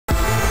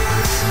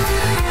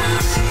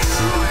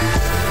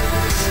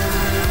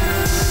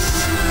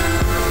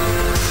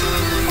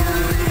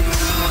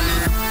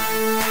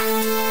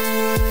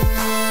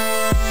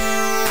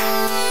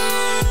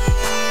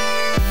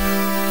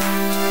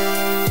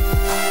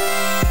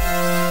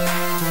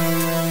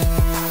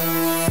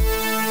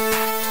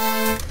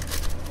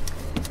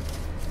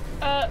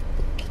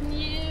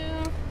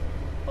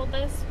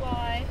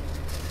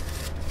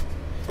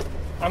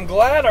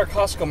glad our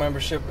Costco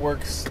membership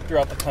works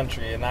throughout the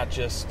country and not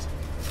just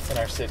in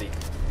our city.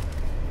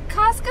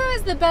 Costco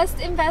is the best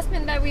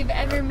investment that we've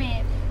ever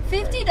made.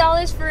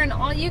 $50 for an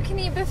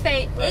all-you-can-eat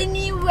buffet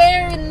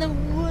anywhere in the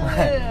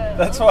world.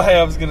 That's why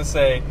I was going to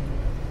say,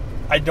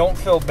 I don't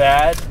feel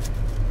bad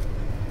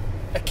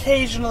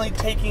occasionally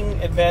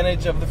taking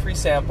advantage of the free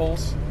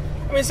samples.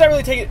 I mean, it's not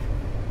really taking...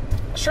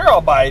 Sure,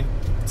 I'll buy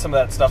some of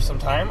that stuff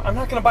sometime. I'm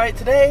not going to buy it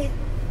today.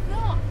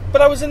 No.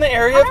 But I was in the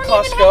area of Costco.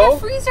 I don't even have a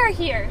freezer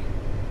here.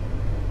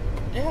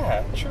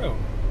 Yeah, true.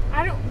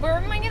 Where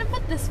am I going to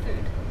put this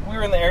food? We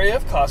were in the area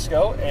of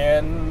Costco,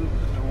 and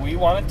we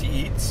wanted to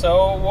eat,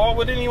 so what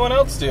would anyone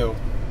else do?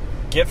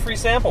 Get free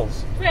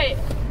samples. Right.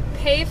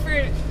 Pay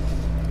for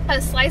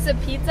a slice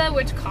of pizza,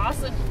 which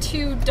costs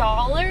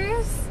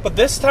 $2. But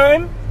this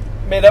time,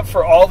 made up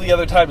for all the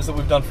other times that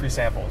we've done free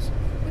samples.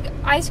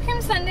 Ice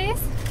cream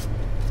sundaes.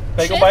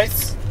 Bagel chips,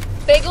 bites.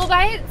 Bagel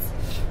bites.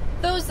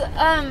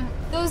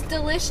 Those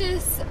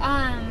delicious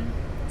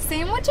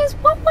sandwiches.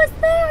 What was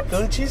that?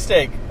 Philly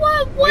cheesesteak.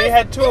 What was We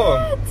had two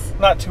that? of them.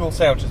 Not two whole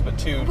sandwiches, but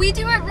two. We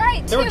do it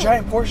right, too. They were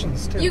giant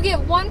portions, too. You get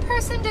one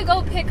person to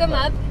go pick them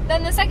up,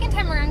 then the second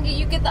time around,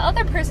 you get the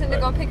other person to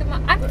go pick them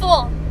up. I'm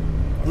full.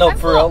 No, I'm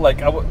for full.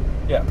 real,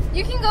 yeah.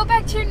 You can go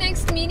back to your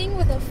next meeting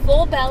with a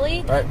full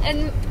belly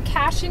and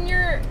cash in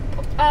your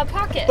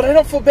pocket. But I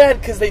don't feel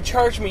bad because they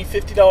charge me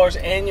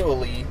 $50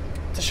 annually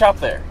to shop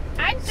there.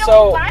 I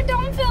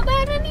don't feel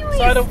bad anyways.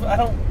 So I don't.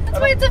 That's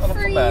why it's a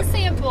free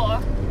sample.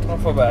 I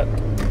don't feel bad.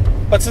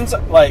 But since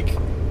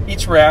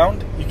each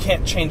round you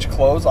can't change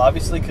clothes,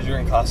 obviously, because you're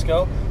in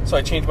Costco. So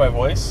I changed my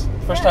voice.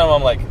 First time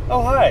I'm like,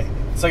 oh hi.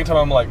 Second time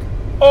I'm like,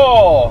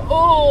 oh.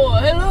 Oh,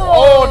 hello.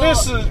 Oh,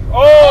 this is.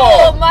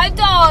 Oh, my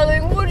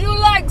darling, would you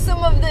like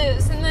some of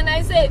this? And then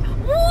I say,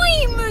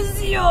 oui,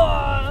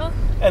 monsieur.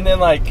 And then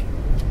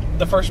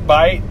the first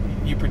bite,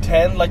 you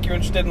pretend like you're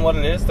interested in what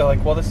it is. They're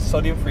like, well, this is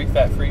sodium free,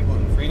 fat free,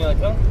 gluten free. And you're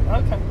like,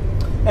 oh, okay.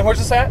 And where's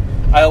this at?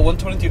 Aisle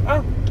 122.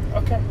 Oh,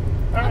 okay.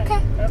 All right.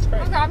 Okay. That's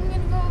great. Okay, I'm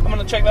gonna go. I'm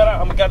gonna check that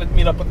out. I'm gonna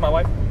meet up with my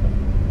wife.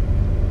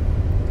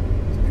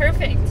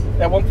 Perfect.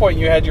 At one point,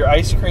 you had your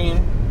ice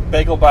cream,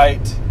 bagel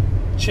bite,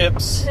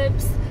 chips,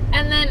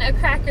 and then a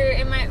cracker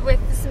with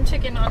some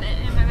chicken on it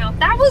in my mouth.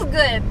 That was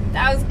good.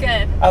 That was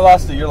good. I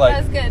lost it. You're like,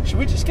 that was good. Should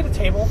we just get a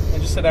table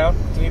and just sit down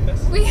and eat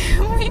this?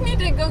 We need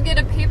to go get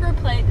a paper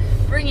plate.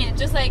 Bring it.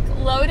 Just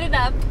load it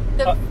up.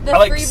 The I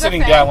like free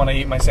sitting buffet, down when I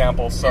eat my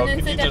samples. So and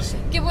could you just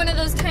get one of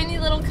those tiny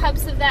little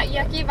cups of that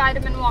yucky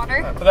vitamin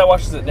water? But that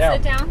washes it down.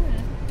 Sit down.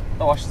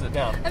 That washes it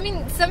down. I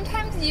mean,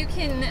 sometimes you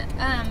can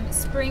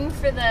spring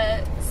for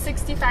the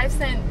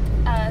 65-cent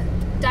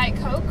Diet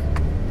Coke.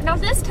 Now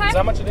this time. Is that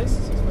how much it is?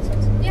 65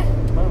 cents? Yeah.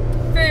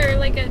 Oh. For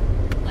like a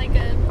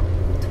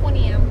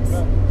 20 ounce.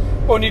 Oh.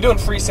 Well, when you're doing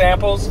free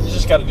samples, you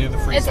just got to do the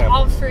free It's sample.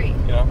 all free.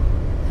 You know.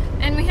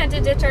 And we had to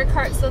ditch our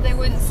cart so they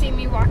wouldn't see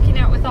me walking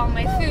out with all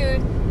my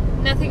food.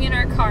 Nothing in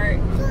our cart.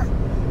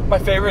 My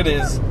favorite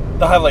is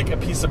they'll have a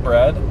piece of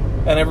bread,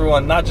 and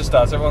everyone, not just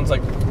us, everyone's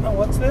like, oh,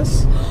 what's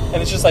this?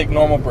 And it's just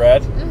normal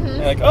bread. Mm-hmm. And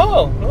you're like,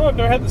 oh, no, I've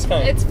never had this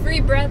kind. It's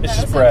free bread, though. It's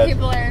just so bread.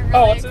 People are really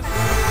oh, what's this?